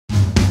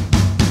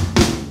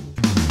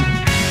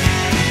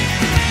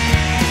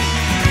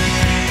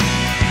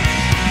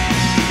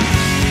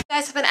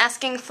been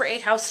asking for a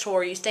house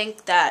tour, you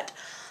think that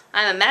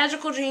I'm a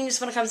magical genius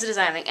when it comes to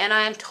designing, and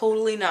I am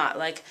totally not.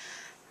 Like,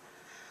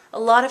 a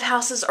lot of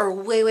houses are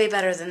way, way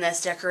better than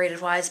this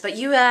decorated-wise, but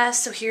you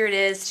asked, so here it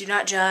is. Do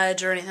not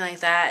judge or anything like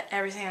that.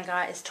 Everything I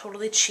got is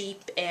totally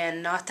cheap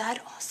and not that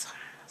awesome.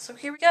 So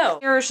here we go.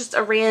 Here's just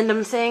a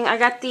random thing. I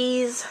got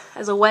these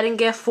as a wedding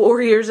gift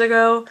 4 years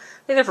ago.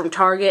 I think they're from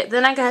Target.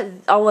 Then I got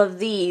all of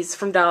these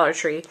from Dollar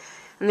Tree,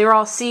 and they were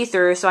all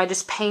see-through, so I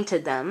just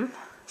painted them.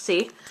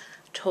 See?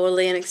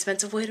 Totally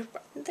inexpensive way to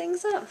brighten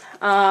things up.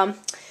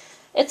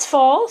 It's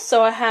fall,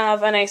 so I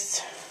have a nice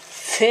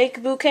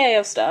fake bouquet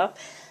of stuff.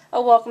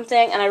 A welcome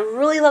thing, and I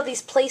really love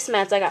these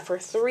placemats I got for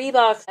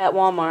 $3 at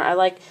Walmart. I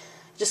like,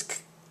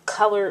 just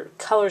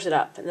colors it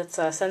up. That's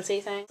a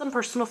Scentsy thing. Some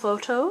personal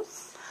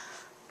photos.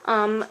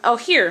 Oh,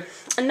 here,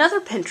 another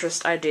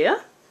Pinterest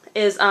idea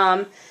is,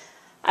 I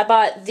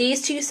bought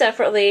these two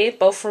separately,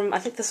 both from, I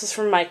think this was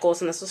from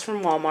Michael's and this was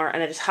from Walmart,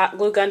 and I just hot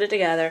glue gunned it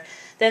together.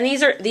 Then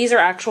these are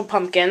actual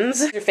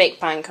pumpkins. They're fake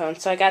pine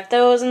cones, so I got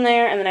those in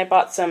there, and then I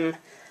bought some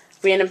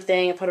random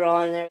thing and put it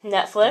all in there.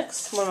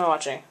 Netflix, what am I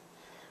watching?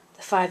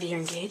 The 5-Year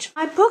Engagement.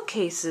 My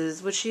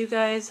bookcases, which you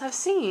guys have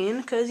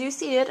seen, because you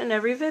see it in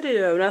every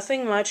video.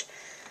 Nothing much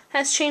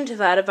has changed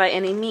about it by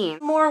any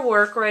means. More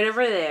work right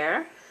over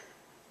there.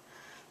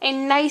 A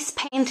nice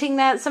painting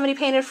that somebody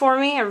painted for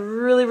me. I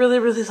really, really,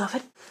 really love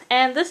it.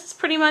 And this is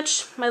pretty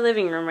much my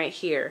living room right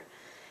here.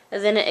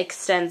 And then it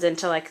extends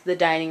into like the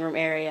dining room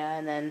area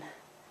and then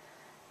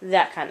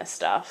that kind of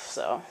stuff.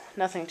 So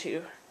nothing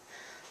too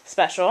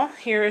special.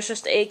 Here is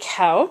just a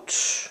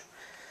couch.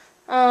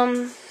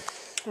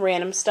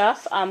 Random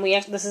stuff.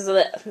 This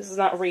is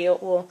not real.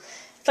 Well,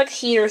 it's like a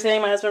heater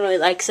thing. My husband really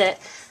likes it,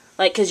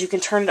 like, because you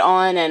can turn it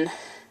on and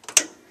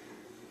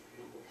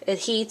it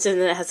heats, and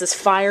then it has this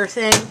fire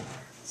thing.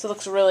 So it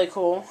looks really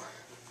cool.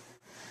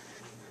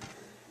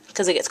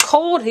 Because it gets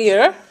cold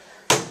here.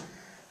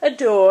 A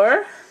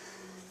door.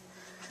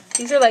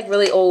 These are like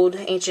really old,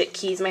 ancient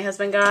keys my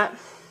husband got.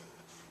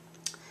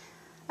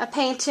 A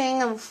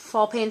painting, a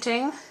fall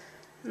painting.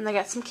 And I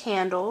got some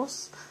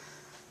candles.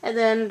 And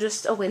then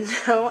just a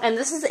window. And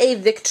this is a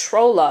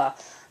Victrola.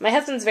 My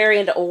husband's very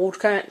into old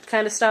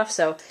kind of stuff,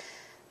 so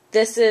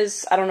this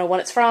is, I don't know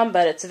when it's from,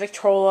 but it's a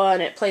Victrola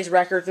and it plays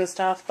records and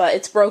stuff, but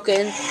it's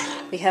broken.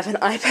 We have an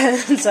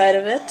iPad inside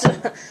of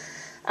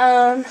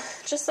it.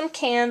 Just some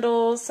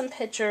candles, some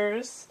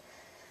pictures.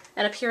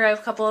 And up here I have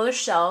a couple other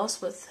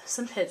shelves with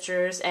some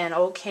pictures and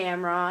old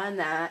camera and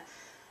that.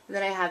 And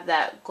then I have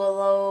that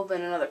globe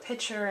and another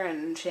picture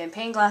and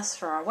champagne glass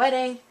for our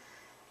wedding.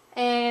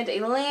 And a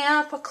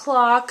lamp, a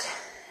clock,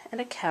 and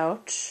a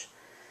couch.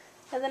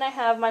 And then I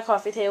have my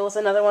coffee table with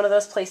another one of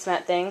those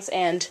placemat things,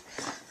 and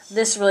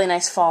this really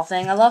nice fall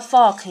thing. I love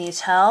fall, can you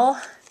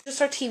tell?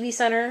 Just our TV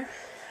center,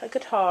 a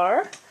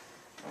guitar.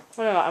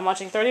 Oh no, I'm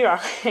watching 30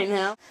 Rock right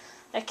now.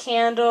 A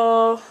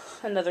candle,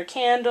 another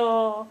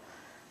candle,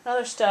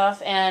 other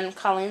stuff, and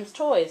Colleen's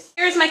toys.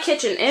 Here's my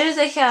kitchen. It is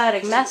a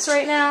chaotic mess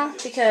right now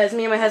because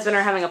me and my husband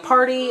are having a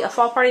party, a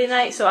fall party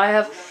tonight, so I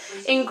have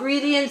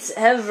ingredients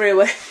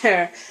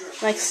everywhere.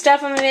 Like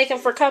stuff I'm making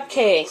for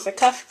cupcakes, a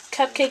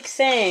cupcake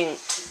thing.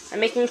 I'm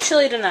making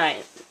chili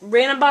tonight.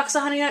 Random box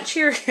of Honey Nut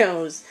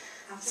Cheerios.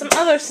 Some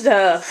other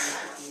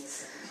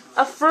stuff.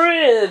 A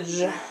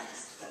fridge.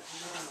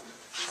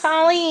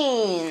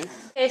 Colleen.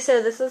 Okay,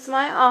 so this is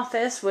my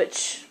office,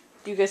 which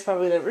you guys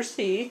probably never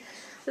see.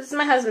 This is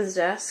my husband's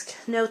desk.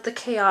 Note the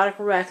chaotic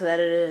wreck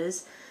that it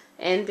is.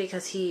 And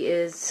because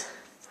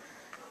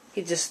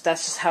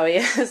that's just how he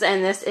is.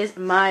 And this is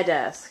my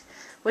desk,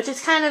 which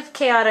is kind of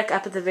chaotic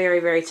up at the very,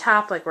 very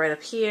top, like right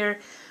up here,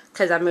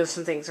 because I moved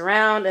some things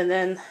around. And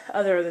then,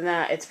 other than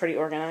that, it's pretty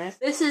organized.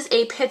 This is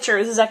a picture.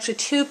 This is actually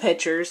two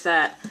pictures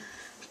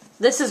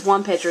this is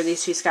one picture of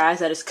these two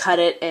skies. I just cut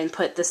it and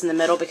put this in the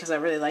middle because I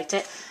really liked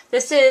it.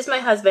 This is my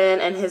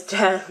husband and his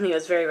dad when he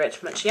was very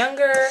rich, much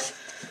younger.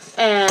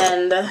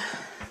 And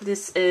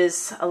this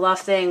is a love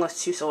thing with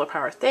two solar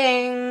power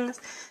things.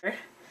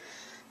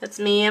 That's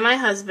me and my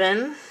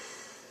husband.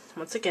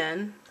 Once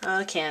again,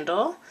 a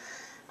candle.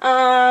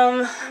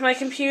 My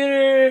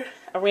computer,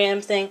 a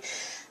random thing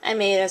I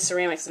made as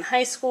ceramics in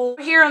high school.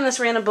 Here on this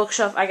random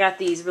bookshelf, I got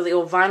these really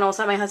old vinyls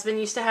that my husband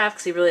used to have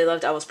because he really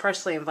loved Elvis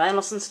Presley and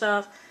vinyls and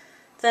stuff.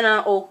 Then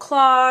an old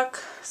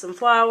clock, some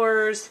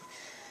flowers,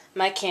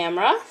 my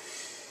camera.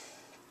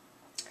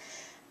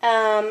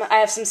 I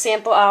have some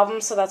sample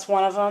albums, so that's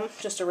one of them.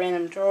 Just a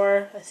random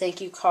drawer. A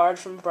thank you card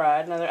from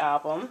Brad, another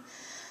album.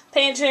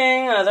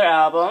 Painting, another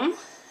album.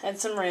 And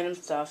some random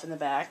stuff in the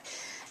back.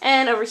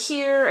 And over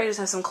here, I just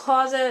have some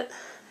closet.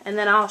 And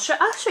then I'll show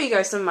you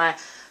guys some of my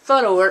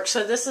photo work.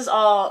 So this is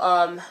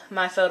all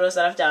my photos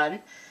that I've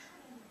done.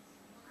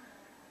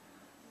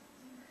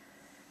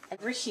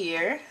 Over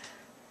here.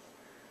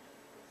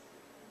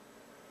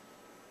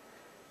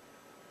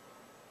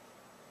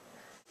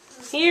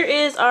 Here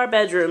is our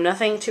bedroom.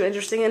 Nothing too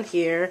interesting in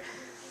here.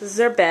 This is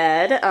our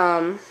bed.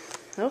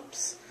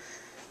 Oops.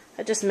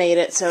 I just made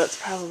it, so it's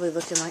probably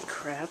looking like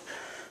crap.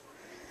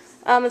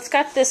 It's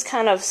got this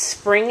kind of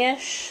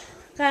springish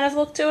kind of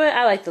look to it.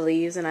 I like the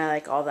leaves and I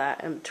like all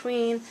that in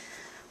between.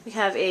 We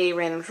have a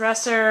random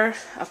dresser,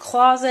 a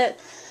closet,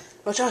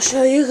 which I'll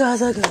show you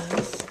guys, I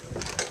guess.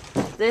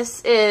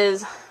 This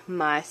is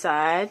my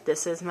side,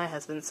 this is my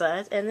husband's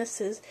side, and this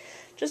is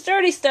just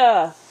dirty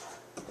stuff.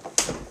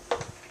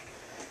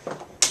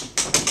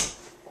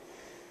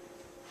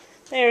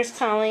 There's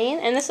Colleen,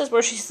 and this is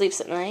where she sleeps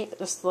at night.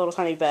 This little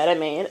tiny bed I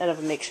made out of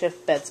a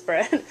makeshift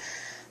bedspread.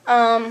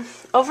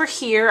 Over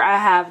here I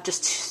have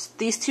just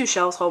these two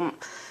shelves hold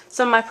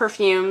some of my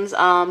perfumes.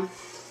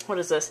 What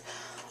is this?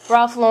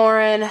 Ralph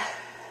Lauren,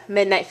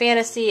 Midnight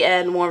Fantasy,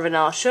 and Warm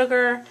Vanilla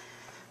Sugar.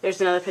 There's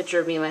another picture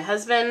of me and my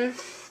husband.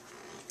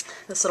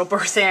 This little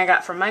birthday I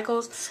got from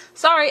Michael's.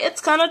 Sorry,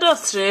 it's kind of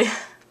dusty.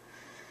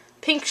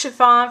 Pink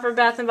Chiffon from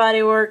Bath &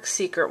 Body Works,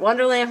 Secret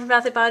Wonderland from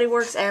Bath & Body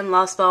Works, and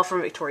Love Spell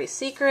from Victoria's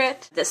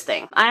Secret. This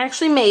thing. I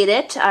actually made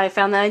it. I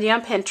found the idea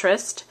on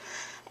Pinterest.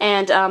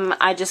 And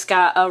I just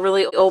got a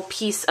really old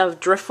piece of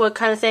driftwood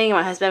kind of thing.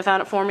 My husband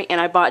found it for me.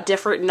 And I bought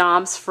different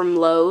knobs from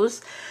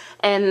Lowe's.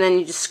 And then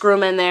you just screw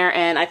them in there.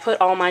 And I put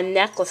all my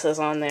necklaces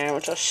on there,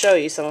 which I'll show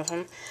you some of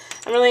them.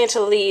 I'm really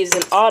into leaves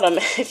in autumn,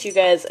 if you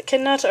guys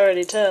cannot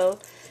already tell.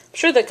 I'm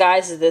sure the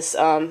guys of this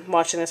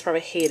watching this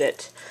probably hate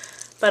it.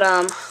 But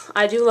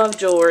I do love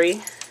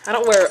jewelry. I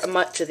don't wear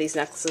much of these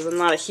necklaces. I'm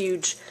not a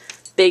huge,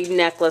 big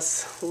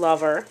necklace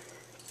lover.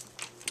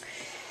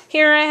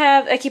 Here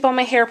I keep all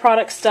my hair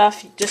product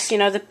stuff, just, you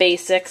know, the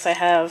basics. I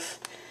have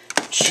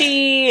Chi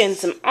and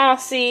some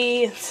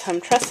Aussie, and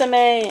some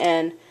Tresemme,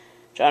 and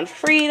John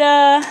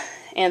Frieda,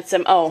 and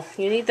some, oh,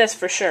 you need this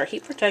for sure,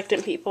 heat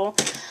protectant, people.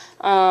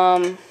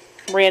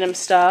 Random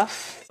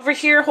stuff. Over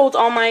here holds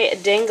all my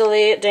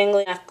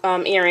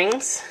dangly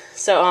earrings.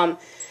 So,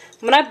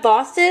 when I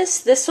bought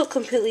this looked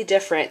completely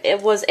different.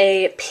 It was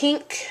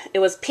pink, it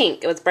was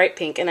bright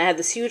pink, and I had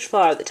this huge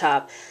flower at the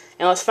top.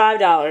 And it was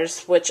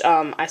 $5, which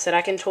I said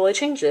I can totally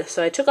change this.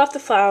 So I took off the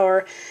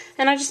flower,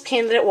 and I just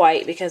painted it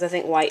white, because I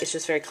think white is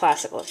just very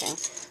classic looking.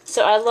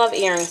 So I love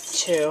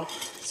earrings, too.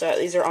 So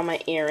these are all my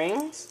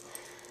earrings.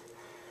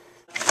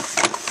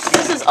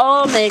 This is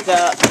all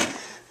makeup.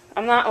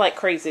 I'm not, like,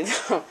 crazy,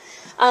 though.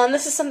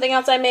 This is something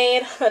else I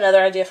made,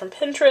 another idea from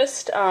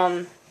Pinterest.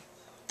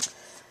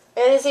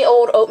 It is the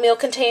old oatmeal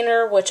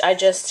container, which I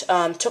just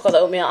took all the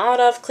oatmeal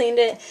out of, cleaned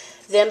it,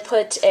 then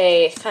put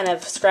a kind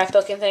of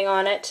scrapbooking thing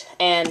on it,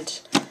 and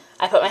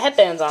I put my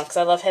headbands on, because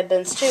I love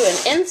headbands too,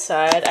 and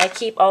inside I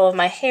keep all of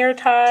my hair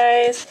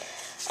ties,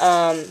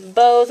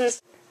 bows, and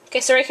stuff. Okay,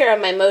 so right here I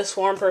have my most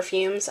worn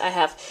perfumes. I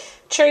have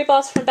Cherry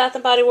Blossom from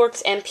Bath & Body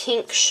Works and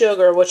Pink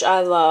Sugar, which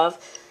I love.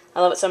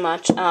 I love it so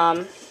much.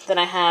 Then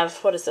I have,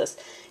 what is this?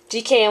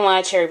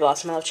 DKNY Cherry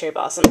Blossom. I love Cherry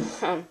Blossom.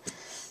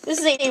 This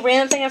is a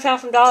random thing I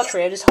found from Dollar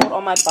Tree. I just hold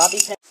all my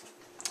bobby pins.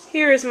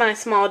 Here is my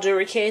small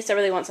jewelry case. I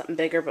really want something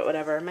bigger, but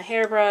whatever. My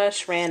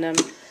hairbrush, random.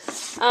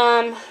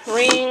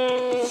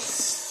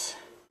 Rings.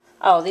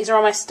 Oh, these are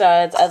all my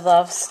studs. I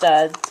love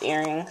studs,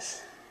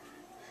 earrings.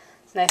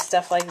 Nice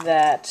stuff like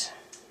that.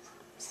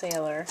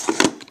 Sailor.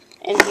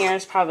 And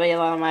here's probably a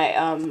lot of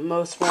my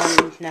most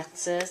worn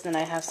necklaces. Then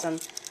I have some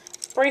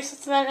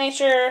bracelets of that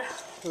nature.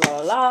 La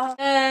la la.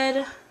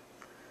 Good.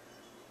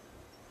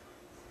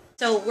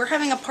 So we're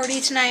having a party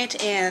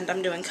tonight, and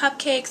I'm doing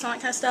cupcakes and all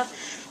that kind of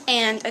stuff.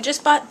 And I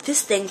just bought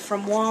this thing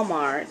from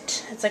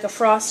Walmart. It's like a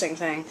frosting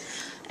thing.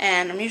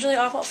 And I'm usually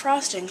off about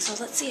frosting, so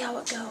let's see how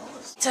it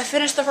goes. So I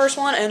finished the first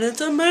one, and it's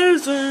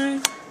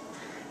amazing.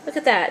 Look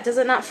at that. Does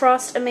it not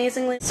frost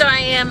amazingly? So I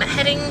am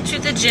heading to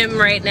the gym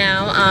right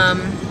now.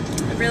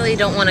 I really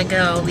don't want to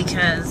go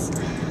because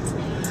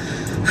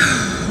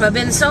I've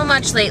been so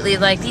much lately.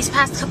 Like these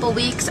past couple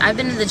weeks, I've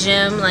been to the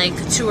gym like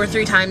 2 or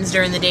 3 times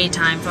during the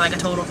daytime for like a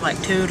total of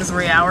like 2 to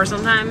 3 hours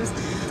sometimes.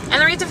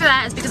 And the reason for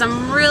that is because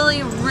I'm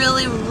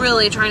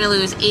really trying to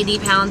lose 80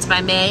 pounds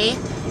by May.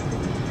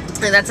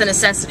 And that's a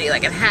necessity.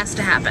 Like it has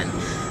to happen.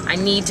 I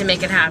need to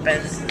make it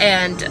happen.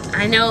 And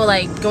I know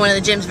like going to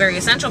the gym is very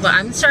essential, but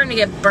I'm starting to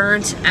get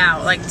burnt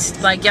out.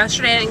 Like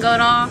yesterday I didn't go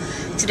at all.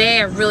 Today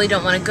I really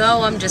don't want to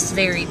go. I'm just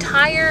very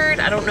tired.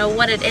 I don't know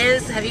what it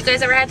is. Have you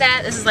guys ever had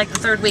that? This is like the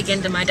 3rd week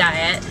into my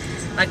diet.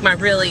 Like my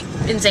really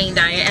insane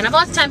diet. And I've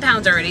lost 10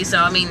 pounds already. So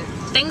I mean,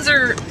 things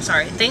are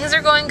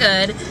going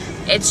good.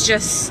 It's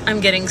just, I'm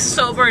getting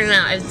so burnt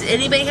out. Does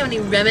anybody have any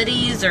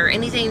remedies or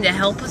anything to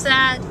help with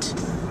that?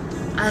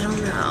 I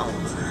don't know.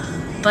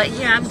 But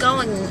yeah, I'm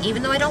going.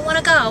 Even though I don't want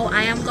to go,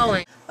 I am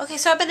going. Okay,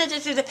 so I've been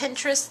addicted to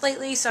Pinterest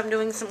lately, so I'm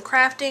doing some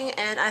crafting,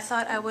 and I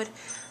thought I would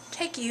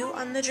take you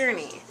on the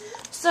journey.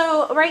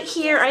 So right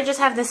here, I just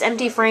have this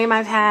empty frame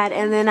I've had,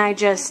 and then I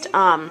just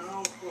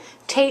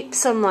tape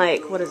some,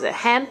 like, what is it,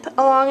 hemp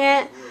along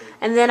it,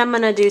 and then I'm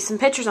going to do some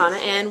pictures on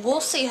it, and we'll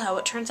see how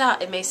it turns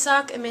out. It may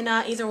suck, it may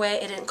not. Either way,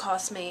 it didn't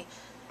cost me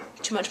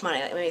too much money,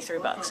 like maybe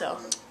 $3, so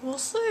we'll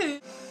see.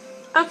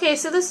 Okay,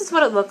 so this is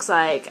what it looks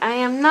like. I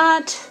am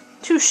not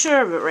too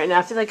sure of it right now.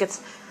 I feel like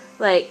it's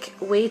like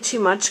way too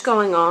much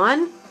going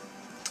on.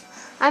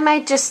 I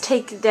might just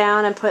take it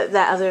down and put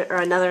that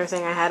another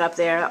thing I had up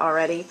there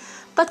already.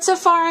 But so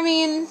far, I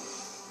mean,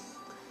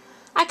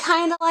 I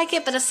kind of like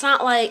it, but it's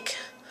not like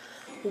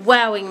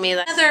wowing me.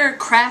 Another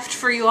craft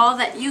for you all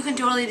that you can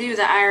totally do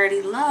that I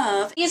already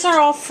love. These are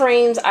all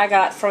frames I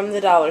got from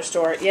the dollar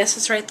store. Yes,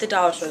 that's right, the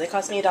dollar store. They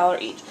cost me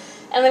 $1 each.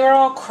 And they were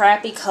all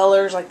crappy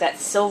colors, like that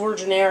silver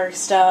generic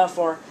stuff,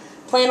 or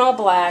plain all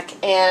black.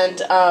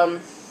 And I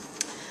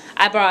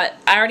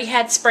already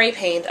had spray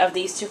paint of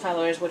these two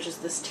colors, which is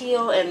this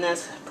teal and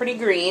this pretty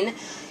green.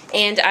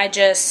 And I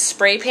just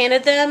spray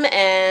painted them,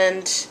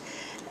 and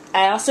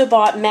I also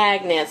bought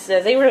magnets.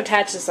 They were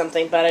attached to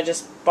something, but I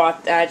just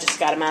got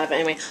them out of it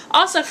anyway.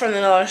 Also from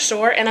the dollar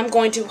store, and I'm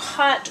going to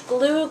hot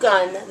glue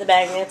gun the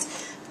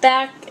magnets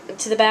back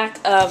to the back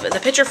of the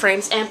picture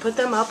frames and put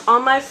them up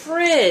on my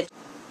fridge.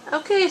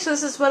 Okay, so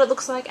this is what it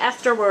looks like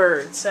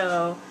afterwards.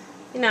 So,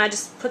 you know, I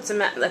just put some.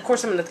 Of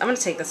course, I'm gonna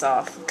take this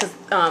off because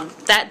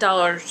that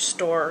dollar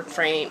store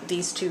frame,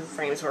 these two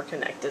frames were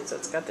connected. So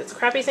it's got this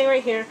crappy thing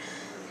right here,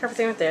 crappy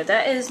thing right there.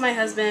 That is my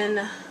husband,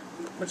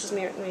 which is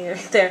me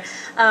right there.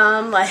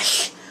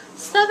 Like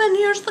 7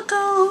 years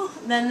ago.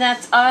 Then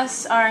that's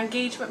us, our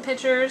engagement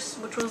pictures,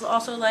 which was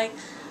also like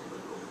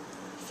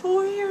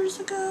 4 years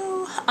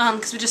ago,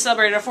 because we just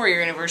celebrated our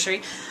 4-year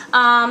anniversary.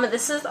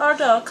 This is our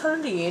dog,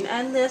 Colleen,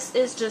 and this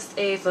is just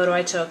a photo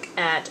I took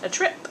at a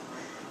trip.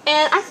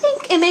 And I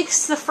think it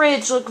makes the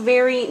fridge look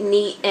very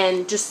neat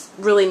and just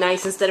really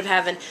nice instead of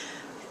having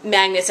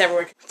magnets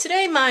everywhere.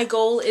 Today my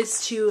goal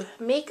is to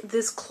make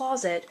this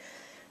closet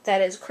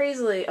that is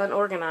crazily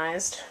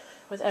unorganized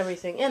with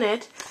everything in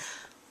it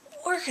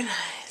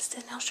organized.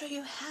 And I'll show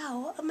you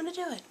how I'm going to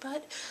do it,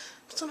 but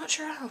I'm still not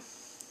sure how.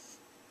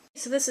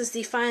 So this is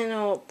the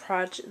final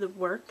project, the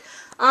work.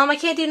 I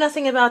can't do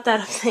nothing about that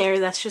up there.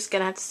 That's just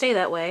gonna have to stay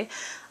that way.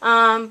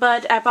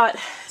 But I bought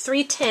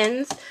 3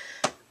 tins.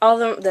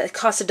 All of them that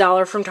cost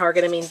 $1 from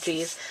Target. I mean,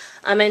 geez.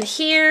 And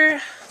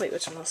here, wait,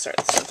 which one? I'll start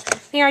this one.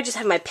 Here I just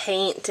have my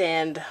paint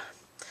and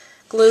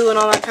glue and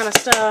all that kind of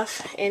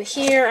stuff. And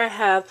here I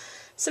have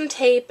some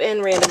tape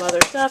and random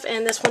other stuff.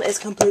 And this one is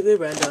completely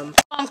random.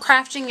 I'm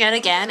crafting yet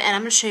again, and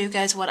I'm gonna show you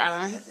guys what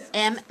I'm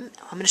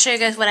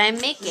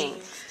making.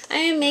 I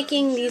am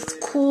making these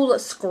cool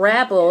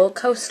Scrabble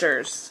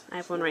coasters. I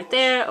have one right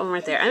there, one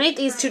right there. I make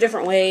these 2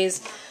 different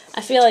ways.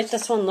 I feel like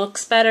this one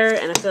looks better,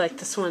 and I feel like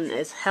this one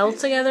is held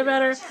together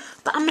better.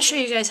 But I'm going to show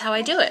you guys how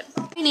I do it.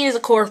 All you need is a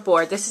cork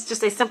board. This is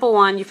just a simple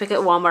one you pick at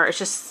Walmart. It's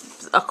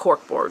just a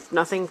cork board.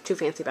 Nothing too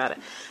fancy about it.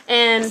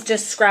 And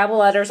just Scrabble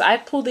letters. I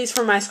pulled these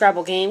from my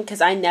Scrabble game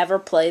because I never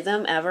play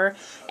them ever.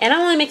 And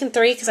I'm only making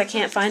 3 because I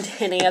can't find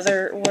any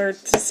other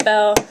words to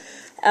spell.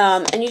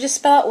 And you just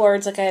spell out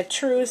words like I have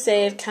true,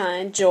 save,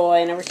 kind,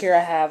 joy, and over here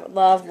I have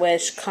love,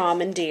 wish,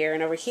 calm, and dear,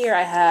 and over here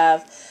I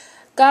have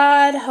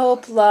God,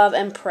 hope, love,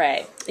 and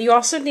pray. You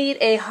also need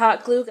a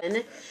hot glue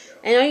gun,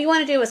 and all you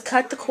want to do is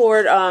cut the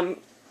cord,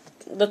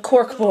 the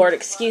cork board,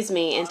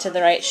 into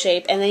the right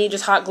shape, and then you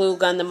just hot glue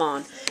gun them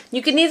on.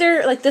 You can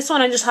either, like this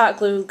one, I just hot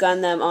glue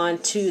gun them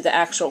onto the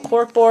actual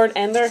cork board,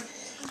 and they're,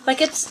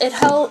 like it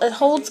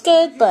holds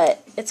good,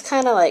 but it's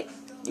kind of like,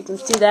 you can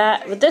see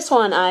that. With this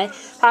one, I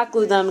hot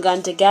glue them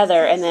gun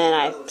together, and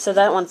then so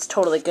that one's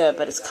totally good,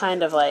 but it's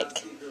kind of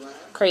like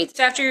crazy.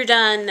 So after you're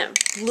done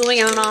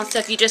gluing them on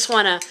stuff, you just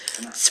want to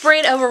spray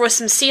it over with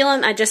some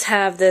sealant. I just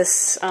have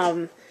this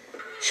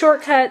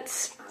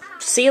Shortcuts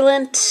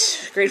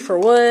sealant, great for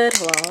wood,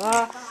 blah,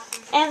 blah, blah.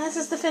 And this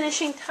is the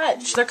finishing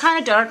touch. They're kind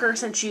of darker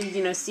since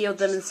you sealed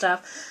them and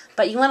stuff,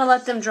 but you want to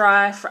let them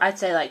dry for, I'd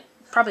say, like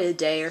probably a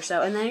day or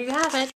so, and there you have it.